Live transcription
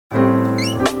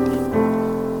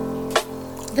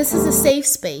This is a safe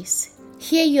space.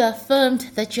 Here you are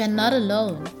affirmed that you are not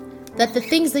alone, that the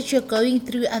things that you're going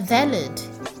through are valid.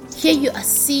 Here you are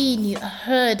seen, you are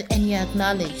heard, and you are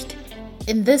acknowledged.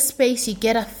 In this space, you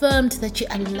get affirmed that you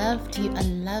are loved,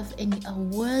 and you are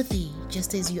worthy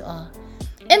just as you are.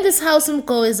 In this house,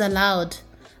 go is allowed.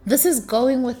 This is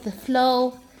going with the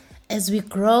flow as we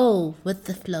grow with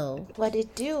the flow. What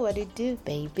it do,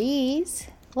 babies?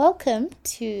 Welcome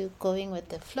to Going with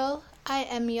the Flow. I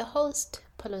am your host,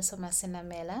 Paloso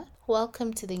Masinamela.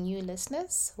 Welcome to the new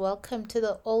listeners. Welcome to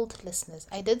the old listeners.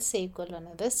 I did say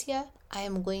Golona this year. I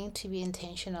am going to be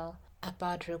intentional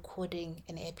about recording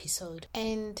an episode.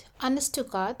 And honest to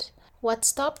God, what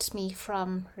stopped me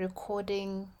from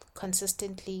recording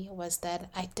consistently was that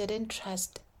I didn't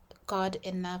trust God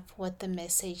enough with the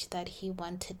message that He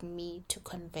wanted me to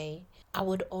convey. I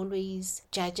would always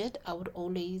judge it. I would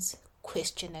always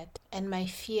question it. And my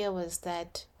fear was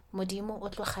that Modimo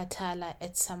otlo khathala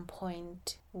at some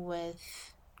point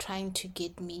with trying to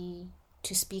get me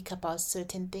to speak about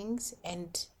certain things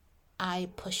and I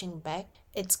pushing back.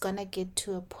 It's gonna get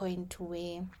to a point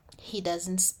where He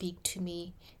doesn't speak to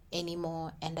me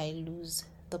anymore and I lose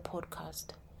the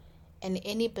podcast. And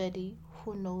anybody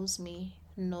who knows me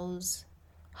knows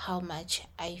how much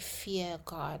I fear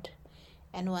God.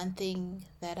 And one thing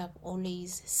that I've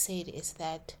always said is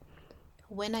that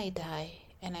when I die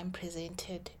and I'm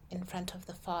presented in front of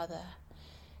the Father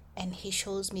and He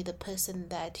shows me the person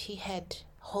that He had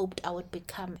hoped I would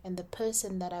become and the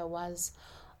person that I was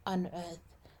on earth,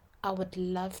 I would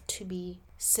love to be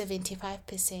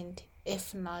 75%,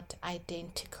 if not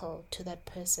identical to that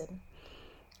person.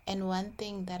 And one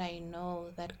thing that I know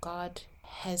that God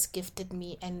has gifted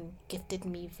me and gifted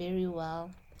me very well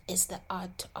is the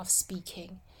art of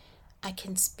speaking. I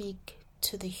can speak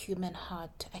to the human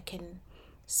heart. I can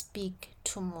speak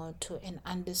to Moto and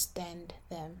understand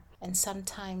them. And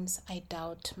sometimes I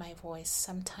doubt my voice.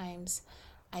 Sometimes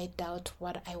I doubt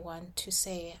what I want to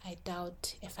say. I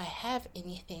doubt if I have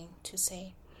anything to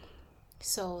say.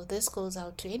 So this goes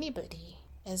out to anybody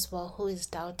as well who is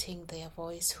doubting their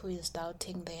voice, who is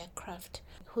doubting their craft,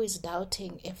 who is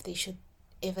doubting if they should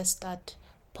ever start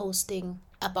posting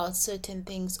about certain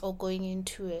things or going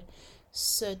into a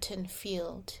certain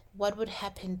field. What would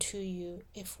happen to you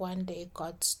if one day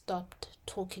God stopped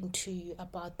talking to you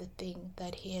about the thing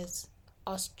that He has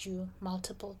asked you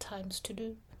multiple times to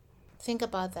do? Think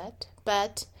about that.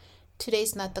 But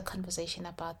today's not the conversation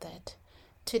about that.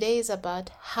 Today is about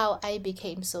how I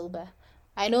became sober.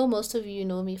 I know most of you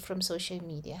know me from social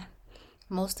media.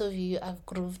 Most of you have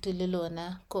grooved to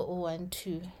Lilona, go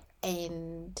 012.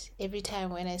 And every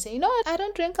time when I say, I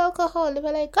don't drink alcohol, they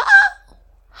were like,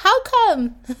 how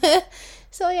come?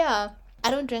 So yeah,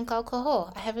 I don't drink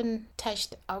alcohol. I haven't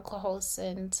touched alcohol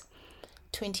since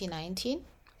 2019.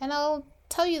 And I'll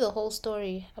tell you the whole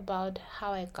story about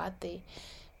how I got there.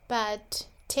 But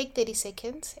take 30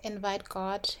 seconds, invite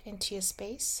God into your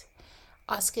space.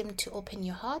 Ask Him to open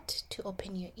your heart, to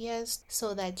open your ears,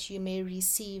 so that you may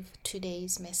receive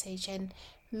today's message. And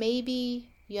maybe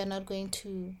you're not going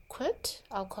to quit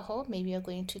alcohol. Maybe you're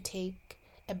going to take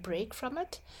a break from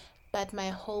it. But my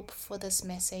hope for this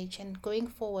message, and going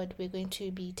forward, we're going to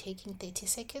be taking 30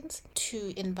 seconds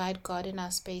to invite God in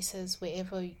our spaces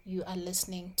wherever you are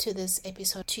listening to this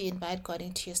episode, to invite God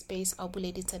into your space, so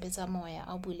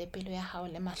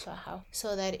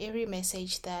that every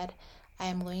message that I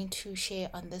am going to share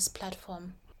on this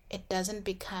platform, it doesn't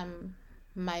become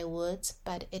my words,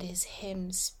 but it is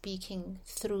Him speaking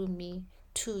through me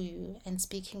to you and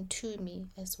speaking to me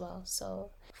as well.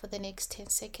 So for the next 10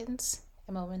 seconds,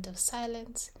 a moment of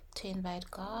silence to invite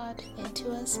God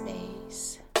into a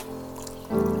space.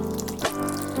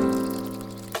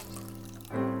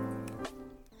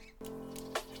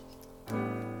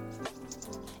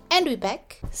 And we're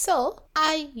back. So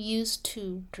I used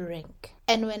to drink.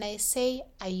 And when I say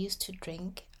I used to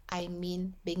drink, I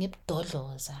mean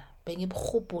bengibdodloza,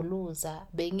 bengibkhupuluza,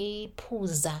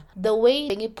 bengiphuza. The way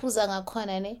bengiphuza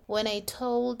ngakhona ne, when I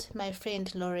told my friend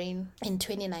Lorraine in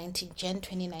 2019, Jan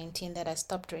 2019, that I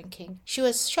stopped drinking, she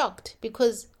was shocked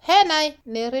because her and I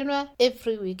nerinwa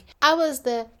every week. I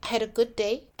had a good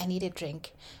day, I need a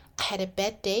drink. I had a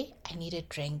bad day, I need a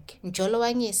drink. Njolo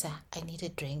wanyisa, I need a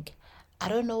drink. I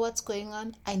don't know what's going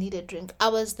on, I need a drink.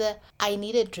 I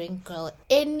need a drink girl.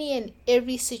 Any and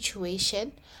every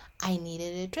situation, I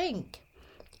needed a drink.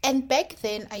 And back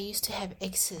then, I used to have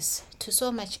access to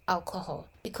so much alcohol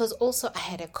because also I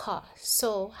had a car.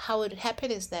 So how it would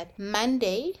happen is that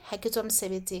Monday,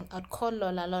 I'd call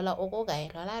Lola, Lola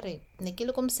re.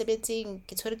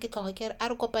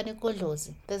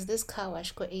 There's this car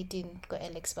wash, go 18, go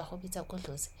Alex,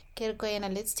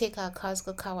 let's take our cars,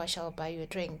 go car wash, I'll buy you a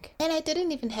drink. And I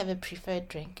didn't even have a preferred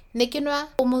drink. Nekinwa,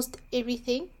 almost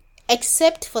everything,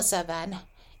 except for Savannah.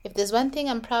 If there's one thing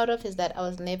I'm proud of is that I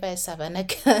was never a Savannah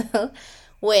girl.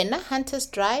 Wena Hunter's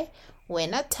Dry,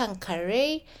 Wena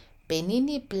Tanqueray,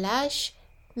 Benini Blush,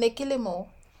 Nekilimo,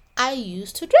 I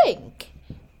used to drink.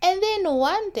 And then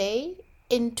one day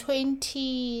in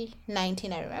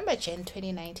 2019, I remember Jan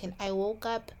 2019, I woke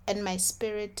up and my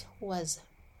spirit was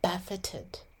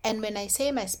buffeted. And when I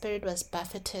say my spirit was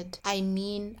buffeted, I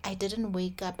mean I didn't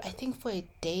wake up. I think for a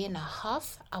day and a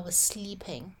half, I was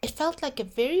sleeping. It felt like a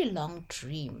very long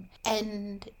dream.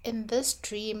 And in this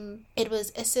dream, it was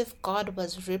as if God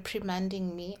was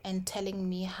reprimanding me and telling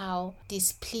me how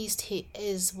displeased He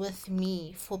is with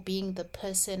me for being the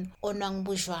person onang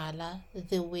bujwala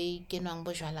the way genang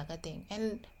bujwala ka teng.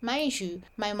 And mind you,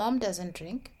 my mom doesn't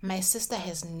drink. My sister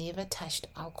has never touched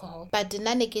alcohol. But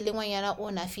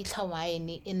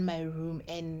in my room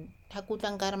and I'd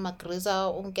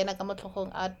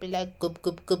be like goop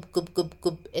goop goop goop goop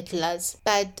goop it lasts.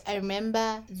 But I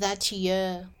remember that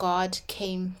year God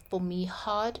came for me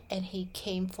hard and He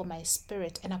came for my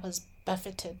spirit and I was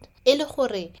buffeted. The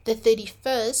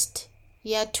 31st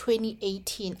year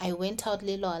 2018, I went out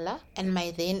Lilola and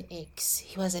my then ex.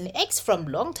 He was an ex from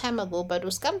long time ago, but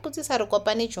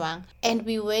and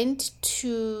we went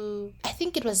to, I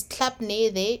think it was Club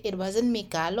near there. It wasn't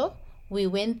Megalo. We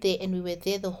went there and we were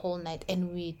there the whole night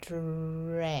and we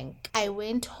drank. I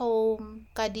went home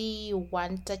Kadi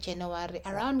 1 January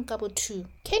around Kabo 2.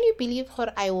 Can you believe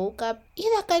how I woke up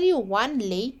either Kadi 1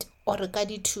 late or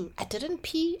Kadi 2? I didn't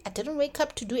pee. I didn't wake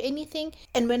up to do anything.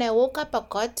 And when I woke up, I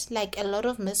got like a lot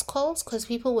of missed calls because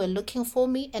people were looking for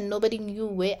me and nobody knew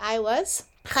where I was.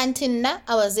 Hantina,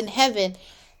 I was in heaven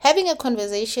having a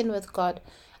conversation with God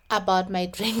about my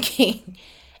drinking.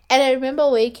 And I remember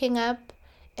waking up.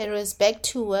 It was back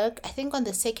to work, I think on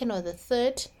the 2nd or the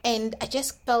 3rd, and I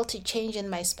just felt a change in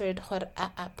my spirit.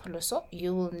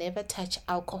 You will never touch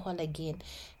alcohol again,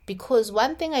 because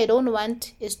one thing I don't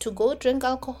want is to go drink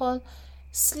alcohol,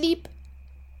 sleep,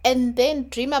 and then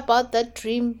dream about that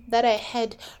dream that I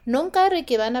had.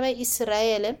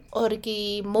 Israel or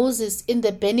Moses in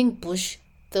the burning bush,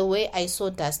 the way I saw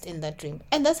dust in that dream.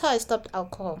 And that's how I stopped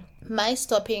alcohol. My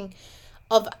stopping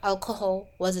of alcohol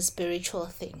was a spiritual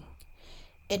thing.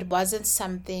 It wasn't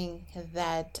something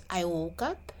that I woke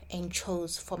up and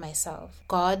chose for myself.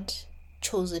 God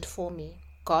chose it for me.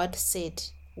 God said,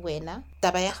 Wena,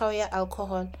 taba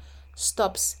alcohol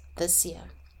stops this year.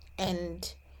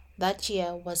 And that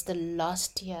year was the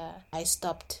last year I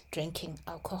stopped drinking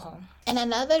alcohol. And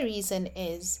another reason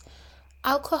is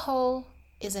alcohol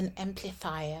is an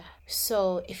amplifier.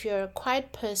 So if you're a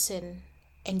quiet person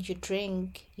and you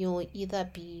drink, you'll either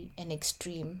be an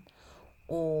extreme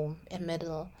or a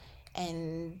middle.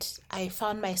 And I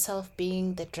found myself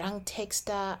being the drunk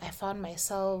texter. I found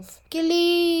myself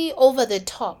gilly over the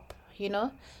top,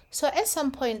 So at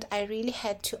some point, I really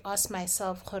had to ask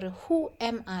myself, who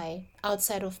am I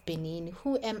outside of Benin?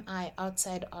 Who am I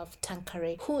outside of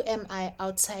Tanqueray? Who am I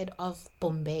outside of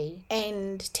Bombay?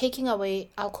 And taking away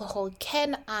alcohol,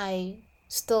 can I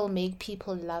still make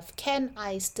people laugh? Can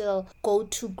I still go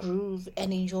to groove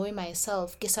and enjoy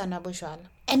myself?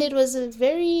 And it was a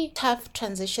very tough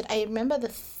transition. I remember the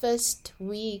first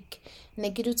week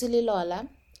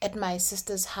at my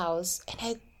sister's house, and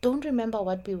I don't remember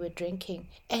what we were drinking.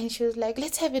 And she was like,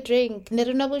 let's have a drink.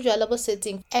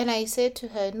 And I said to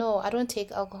her, no, I don't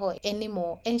take alcohol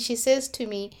anymore. And she says to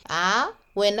me,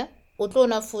 when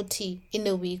utlona futhi in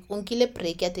a week, unkile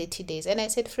break at 30 days. And I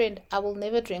said, friend, I will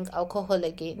never drink alcohol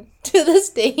again. To this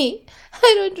day,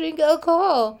 I don't drink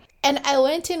alcohol. And I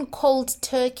went in cold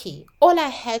turkey. All I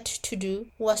had to do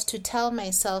was to tell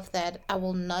myself that I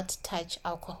will not touch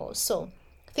alcohol. So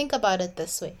think about it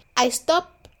this way. I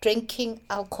stopped drinking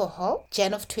alcohol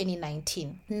Jan of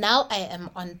 2019. Now I am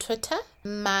on Twitter.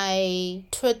 My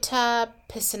Twitter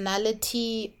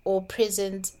personality or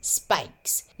presence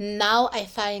spikes. Now I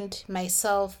find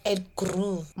myself at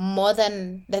groove more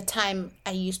than the time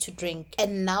I used to drink.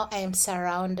 And now I am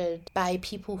surrounded by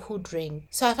people who drink.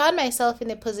 So I found myself in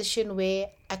a position where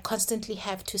I constantly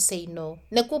have to say no.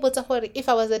 If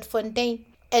I was at Fontaine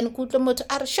and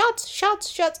shots,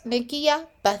 nekia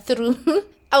bathroom.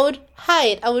 I would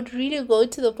hide. I would really go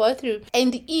to the bathroom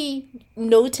and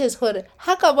notice her.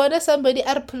 Hakabona somebody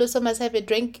must have a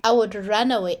drink. I would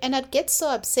run away and I'd get so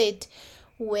upset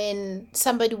when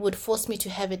somebody would force me to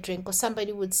have a drink, or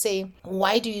somebody would say,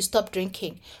 why do you stop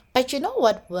drinking? But you know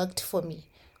what worked for me?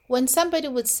 When somebody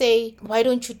would say, why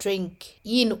don't you drink?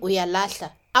 Yin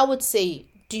uyalahla. I would say,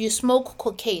 do you smoke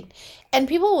cocaine? And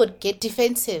people would get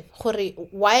defensive.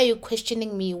 Why are you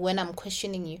questioning me when I'm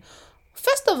questioning you?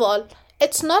 First of all,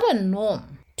 it's not a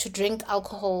norm to drink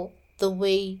alcohol the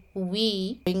way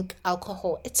we drink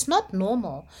alcohol. It's not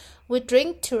normal. We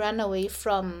drink to run away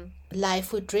from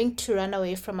life. We drink to run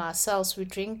away from ourselves. We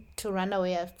drink to run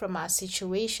away from our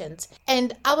situations.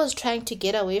 And I was trying to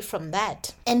get away from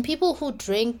that. And people who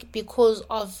drink because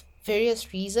of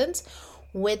various reasons,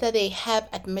 whether they have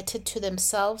admitted to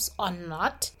themselves or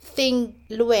not, think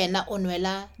luena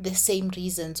onwela the same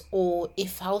reasons, or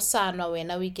if hausana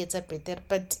wena we get a better,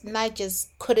 but I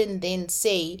just couldn't then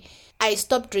say I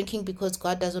stopped drinking because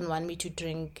God doesn't want me to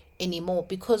drink anymore.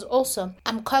 Because also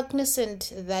I'm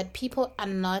cognizant that people are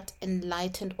not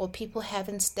enlightened, or people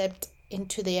haven't stepped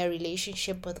into their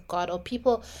relationship with God, or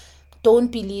people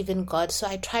don't believe in God. So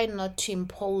I try not to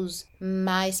impose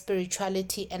my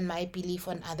spirituality and my belief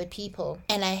on other people.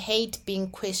 And I hate being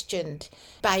questioned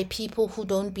by people who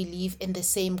don't believe in the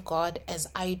same God as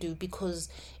I do. Because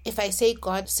if I say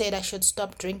God said I should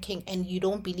stop drinking and you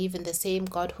don't believe in the same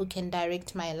God who can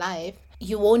direct my life,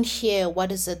 you won't hear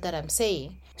what is it that I'm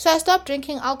saying. So I stopped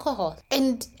drinking alcohol.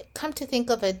 And come to think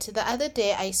of it, the other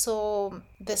day I saw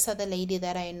this other lady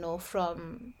that I know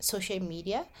from social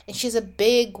media, and she's a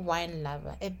big wine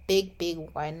lover, a big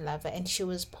wine lover, and she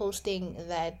was posting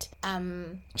that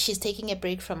she's taking a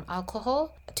break from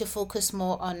alcohol to focus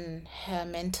more on her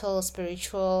mental,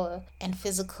 spiritual, and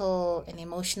physical and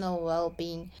emotional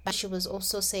well-being. But she was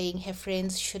also saying her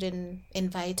friends shouldn't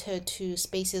invite her to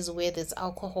spaces where there's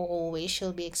alcohol or where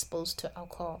she'll be exposed to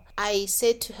alcohol. I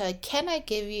said to her, can I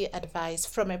give you advice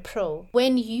from a pro?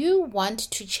 When you want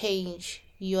to change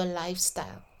your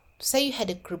lifestyle, say you had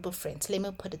a group of friends, let me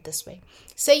put it this way.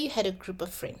 Say you had a group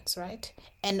of friends, right?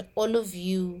 And all of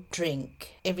you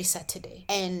drink every Saturday.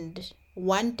 And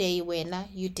one day when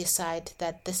you decide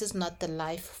that this is not the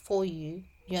life for you,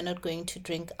 you're not going to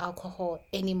drink alcohol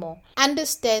anymore.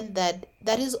 Understand that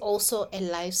that is also a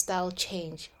lifestyle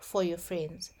change for your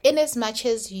friends. In as much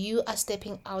as you are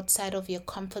stepping outside of your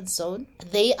comfort zone,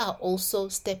 they are also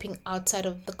stepping outside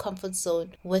of the comfort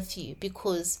zone with you,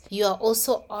 because you are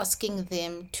also asking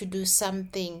them to do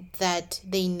something that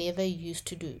they never used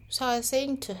to do. So I was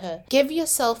saying to her, give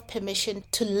yourself permission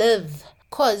to live,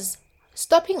 because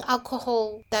stopping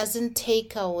alcohol doesn't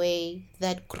take away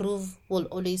that groove will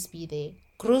always be there.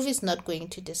 Groove is not going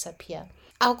to disappear.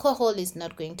 Alcohol is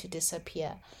not going to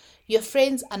disappear. Your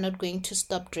friends are not going to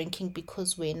stop drinking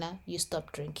because when you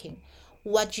stop drinking.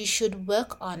 What you should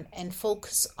work on and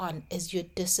focus on is your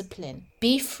discipline.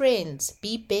 Be friends,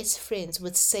 be best friends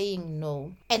with saying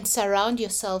no, and surround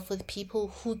yourself with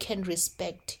people who can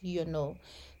respect your no.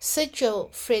 Sit your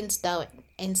friends down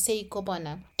and say,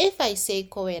 Kobana, if I say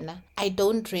Kowena, I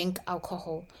don't drink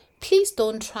alcohol, please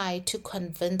don't try to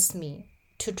convince me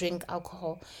to drink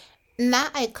alcohol. Now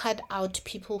I cut out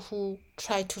people who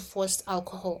try to force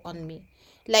alcohol on me.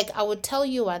 Like I would tell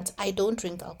you once, I don't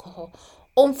drink alcohol.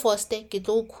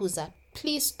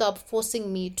 Please stop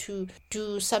forcing me to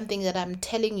do something that I'm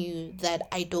telling you that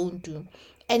I don't do.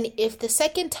 And if the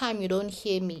second time you don't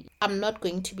hear me, I'm not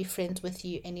going to be friends with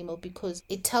you anymore, because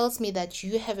it tells me that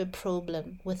you have a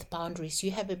problem with boundaries.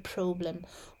 You have a problem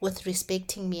with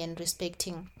respecting me and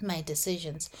respecting my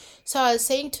decisions. So I was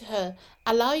saying to her,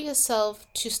 allow yourself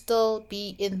to still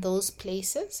be in those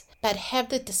places, but have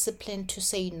the discipline to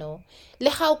say no.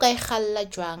 Like,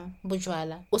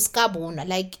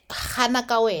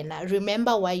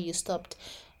 remember why you stopped.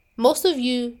 Most of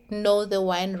you know the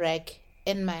wine rack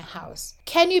in my house.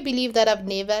 Can you believe that I've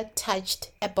never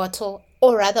touched a bottle,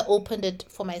 or rather opened it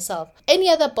for myself? Any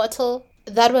other bottle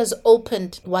that was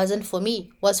opened wasn't for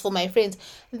me, was for my friends.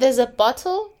 There's a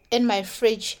bottle in my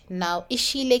fridge now,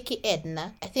 Ishileki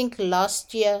Edna, I think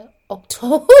last year,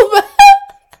 October.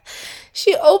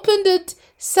 She opened it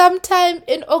sometime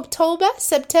in October,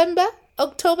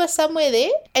 somewhere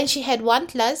there. And she had one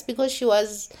glass because she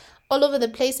was all over the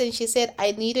place, and she said,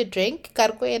 I need a drink.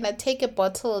 And I take a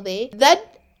bottle there.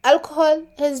 That alcohol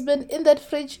has been in that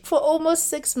fridge for almost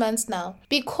 6 months now,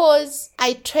 because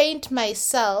I trained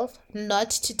myself not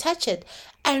to touch it.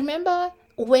 I remember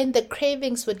when the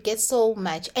cravings would get so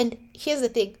much, and here's the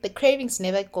thing, the cravings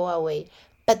never go away,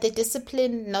 but the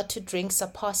discipline not to drink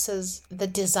surpasses the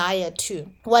desire to.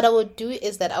 What I would do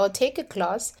is that I would take a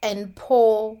glass and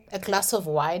pour a glass of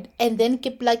wine and then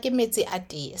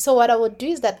so what I would do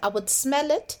is that I would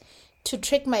smell it to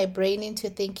trick my brain into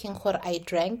thinking what I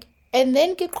drank, and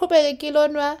then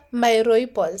my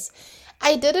rooibos.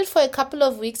 I did it for a couple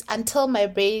of weeks until my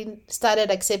brain started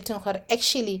accepting what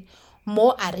actually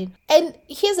more are in. And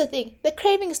here's the thing, the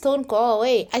cravings don't go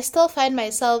away. I still find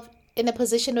myself in a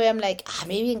position where I'm like,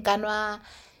 maybe in Kanwa,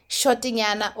 shorting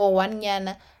yana or one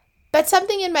yana. But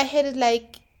something in my head is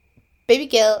like, baby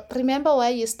girl, remember why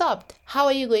you stopped. How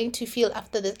are you going to feel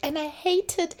after this? And I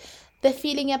hated the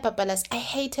feeling of papalas. I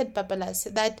hated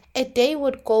papalas. That a day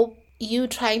would go you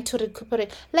trying to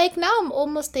recuperate. Like now I'm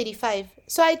almost 35.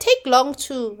 So I take long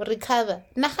to recover.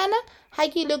 Nahana,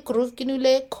 hagile groove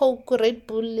kinule Coke, Red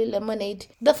Bull, lemonade.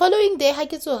 The following day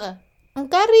hakitsoha.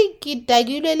 Nkari ki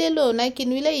dagule le lona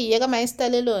kinule yega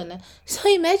maista le lona. So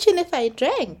imagine if I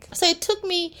drank. So it took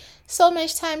me so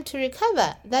much time to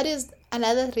recover. That is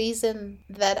another reason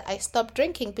that I stopped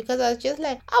drinking, because I was just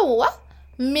like, what?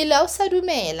 Mila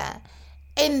usadumela.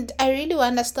 And I really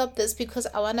want to stop this because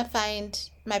I want to find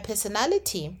my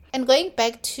personality. And going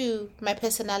back to my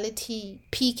personality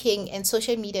peaking and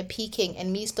social media peaking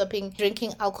and me stopping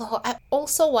drinking alcohol, I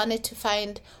also wanted to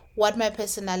find what my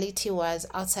personality was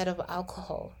outside of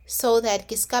alcohol. So that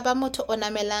kiskaba moto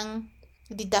onamelang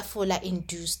ditafula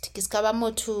induced. Kiskaba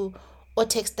moto o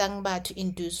textang ba to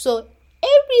induce. So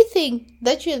everything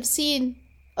that you have seen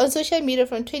on social media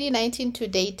from 2019 to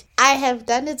date, I have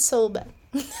done it sober.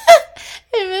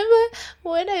 I remember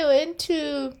when I went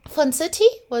to Fun City,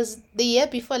 was the year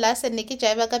before last, and Nikki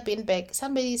Jaivaga been back.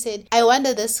 Somebody said, I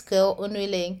wonder this girl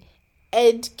unwilling.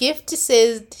 And Gift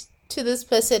says to this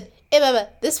person, hey baba,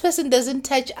 this person doesn't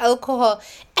touch alcohol.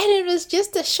 And it was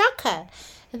just a shocker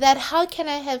that how can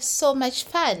I have so much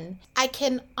fun? I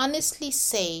can honestly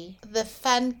say the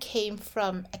fun came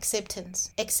from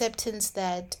acceptance. Acceptance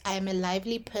that I am a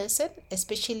lively person,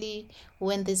 especially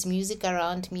when there's music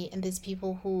around me and there's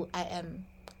people who I am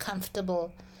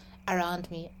comfortable around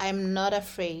me. I'm not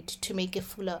afraid to make a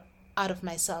fool out of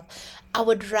myself. I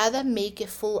would rather make a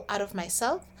fool out of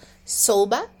myself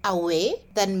sober, away,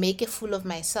 than make a fool of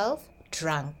myself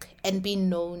drunk and be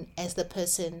known as the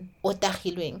person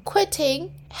otahilweng.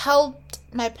 Quitting helped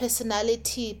my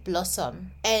personality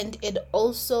blossom, and it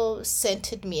also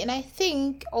centered me. And I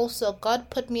think also God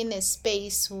put me in a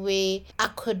space where I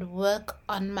could work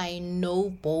on my no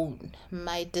bone,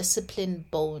 my discipline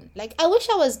bone. Like I wish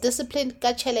I was disciplined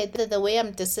kachele the way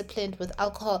I'm disciplined with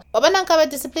alcohol. Wabana nkaba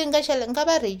disciplined kachele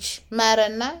nkaba rich.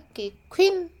 Marana ke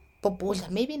queen popula.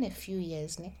 Maybe in a few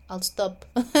years I'll stop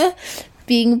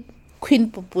being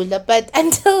Queen Popula, but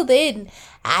until then,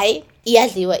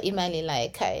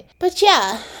 But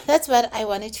yeah, that's what I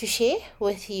wanted to share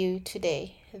with you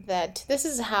today. That this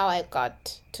is how I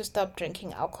got to stop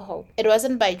drinking alcohol. It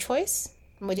wasn't by choice.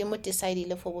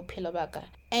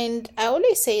 And I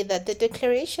always say that the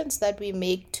declarations that we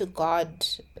make to God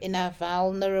in our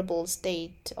vulnerable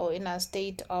state or in our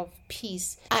state of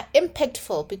peace are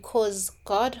impactful because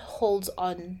God holds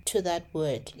on to that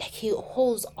word. Like he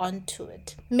holds on to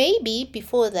it. Maybe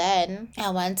before then,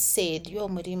 I once said,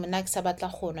 and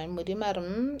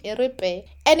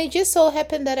it just so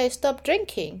happened that I stopped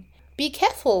drinking. Be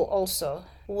careful also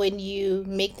when you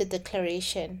make the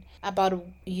declaration about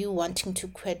you wanting to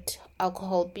quit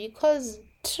alcohol, because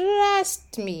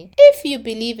trust me, if you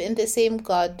believe in the same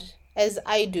God as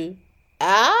I do,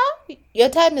 your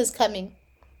time is coming.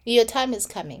 Your time is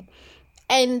coming.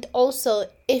 And also,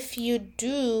 if you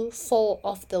do fall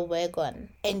off the wagon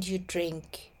and you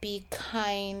drink, be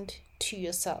kind to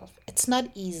yourself. It's not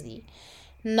easy.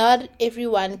 Not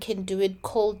everyone can do it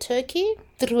cold turkey,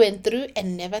 through and through,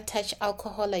 and never touch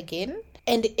alcohol again.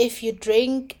 And if you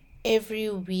drink every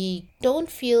week, don't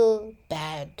feel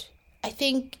bad. I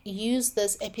think use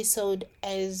this episode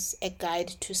as a guide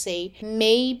to say,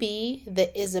 maybe there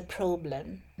is a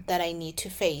problem that I need to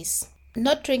face.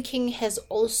 Not drinking has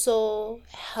also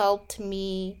helped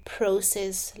me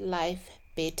process life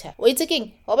better. Wait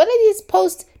again, what about these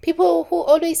posts? People who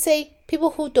always say, people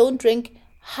who don't drink,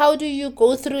 how do you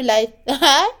go through life?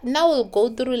 Now we'll go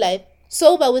through life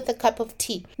sober with a cup of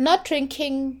tea. Not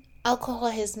drinking alcohol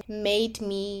has made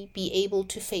me be able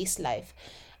to face life.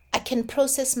 I can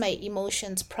process my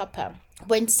emotions proper.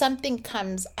 When something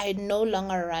comes, I no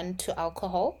longer run to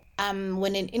alcohol.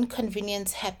 When an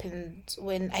inconvenience happens,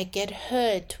 when I get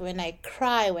hurt, when I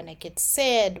cry, when I get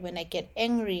sad, when I get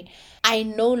angry, I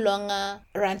no longer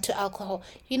run to alcohol.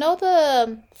 You know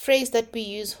the phrase that we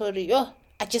use for,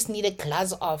 I just need a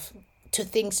glass off to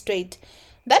think straight.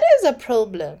 That is a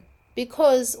problem.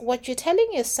 Because what you're telling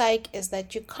your psyche is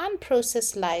that you can't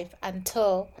process life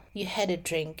until you had a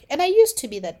drink. And I used to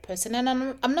be that person, and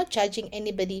I'm not judging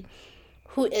anybody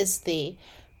who is there.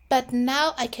 But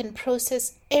now I can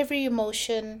process every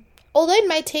emotion. Although it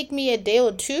might take me a day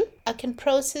or two, I can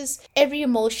process every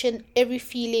emotion, every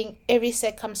feeling, every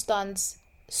circumstance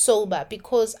sober,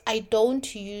 because I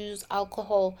don't use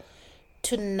alcohol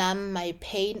to numb my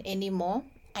pain anymore.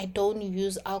 I don't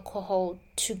use alcohol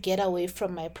to get away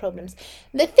from my problems.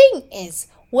 The thing is,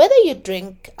 whether you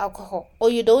drink alcohol or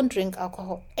you don't drink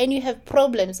alcohol and you have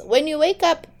problems, when you wake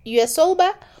up, you are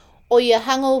sober or you're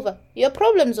hungover, your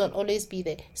problems won't always be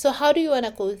there. So how do you want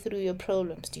to go through your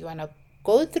problems? Do you want to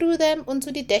go through them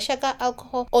onto the deshaka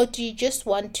alcohol, or do you just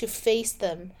want to face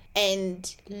them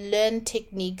and learn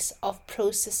techniques of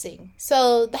processing?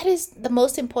 So that is the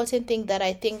most important thing that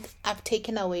I think I've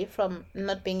taken away from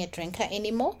not being a drinker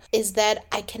anymore, is that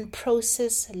I can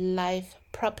process life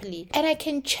properly and I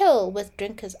can chill with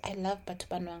drinkers. I love batho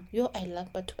banwang. I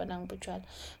love batho banang bujwala.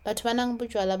 Batho banang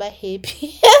bujwala ba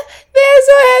happy. They're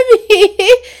so happy.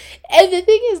 And the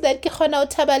thing is that ke khona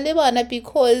uthaba le bona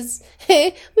because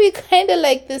we kind of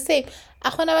like the same.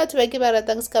 A khona batho ba ke ba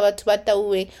ratang ska batho ba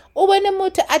tauwe. O bone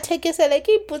motho a thekesela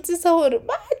ke iputsisa hore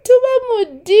batho ba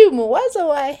modimo wa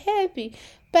so happy.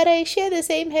 But I share the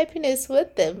same happiness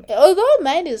with them, although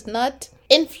mine is not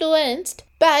influenced.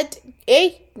 But and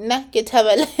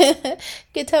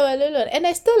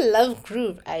I still love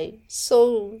groove. I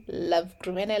so love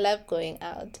groove, and I love going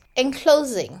out. In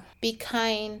closing, be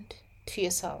kind to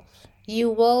yourself.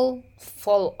 You will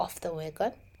fall off the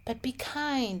wagon, but be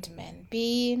kind, man.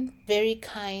 Be very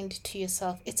kind to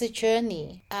yourself. It's a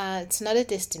journey. It's not a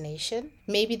destination.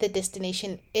 Maybe the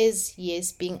destination is,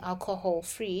 yes, being alcohol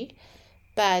free,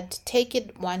 but take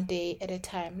it one day at a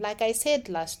time. Like I said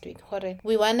last week,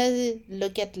 we want to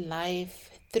look at life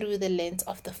through the lens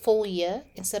of the full year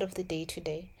instead of the day to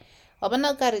day.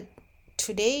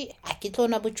 Today,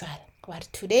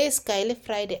 today is Skyly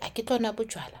Friday,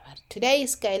 today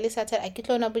is Skyly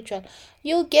Saturday,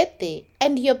 you'll get there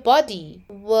and your body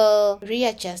will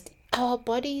readjust. Our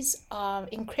bodies are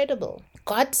incredible.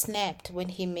 God snapped when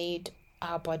he made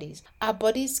our bodies. Our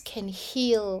bodies can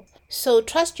heal. So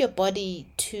trust your body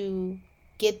to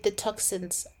get the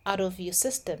toxins out of your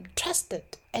system. Trust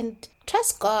it and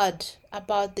trust God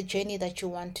about the journey that you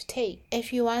want to take.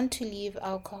 If you want to leave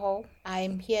alcohol,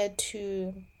 I'm here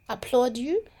to applaud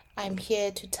you. I'm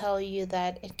here to tell you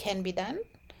that it can be done.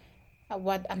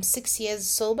 I'm 6 years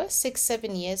sober,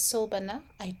 7 years sober now.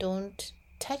 I don't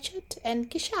touch it. And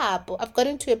kishapo, I've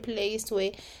gotten to a place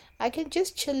where I can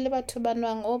just chill batho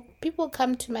banwang, or people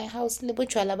come to my house le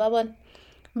botjwala babon.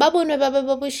 Babonwe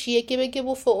ba shiye ke be ke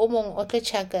bo for o mong o tlo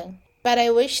tjhakang. But I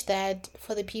wish that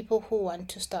for the people who want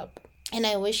to stop, and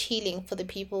I wish healing for the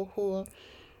people who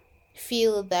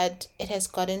feel that it has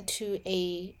gotten to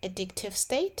a addictive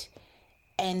state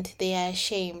and they are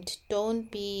ashamed. Don't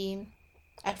be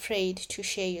afraid to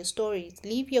share your stories.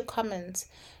 Leave your comments.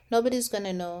 Nobody's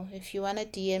gonna know. If you wanna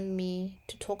DM me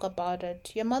to talk about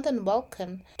it, you're more than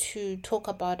welcome to talk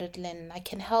about it, Lynn. I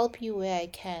can help you where I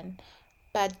can.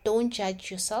 But don't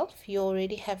judge yourself. You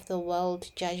already have the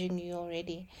world judging you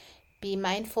already. Be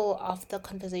mindful of the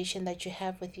conversation that you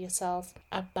have with yourself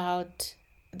about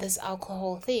this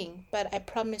alcohol thing. But I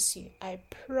promise you,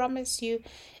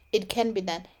 it can be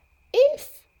done.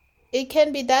 If it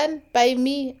can be done by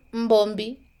me,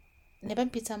 Mbombi, never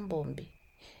pizza Mbombi.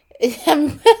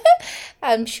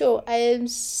 I'm sure, I am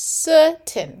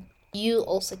certain you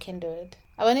also can do it.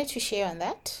 I wanted to share on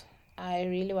that. I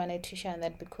really wanted to share on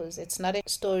that because it's not a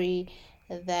story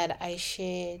that I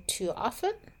share too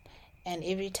often. And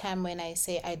every time when I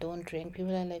say I don't drink,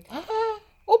 people are like, oh,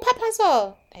 Papa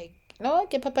so. Like, no,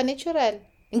 get Papa natural.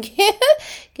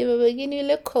 Give a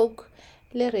le Coke,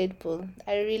 le Red Bull.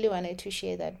 I really wanted to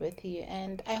share that with you.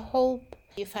 And I hope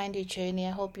you find your journey.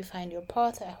 I hope you find your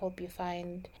path. I hope you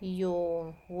find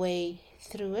your way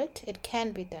through it. It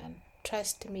can be done.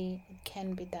 Trust me, it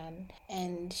can be done.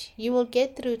 And you will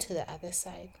get through to the other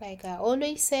side. Like I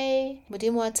always say,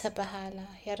 Modimo wa tshepahala.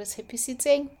 Ya re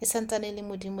tshepisitseng, e santsane le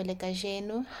Modimo le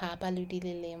kajeno, ha ba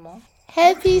ludile lemo.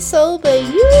 Happy sober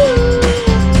you!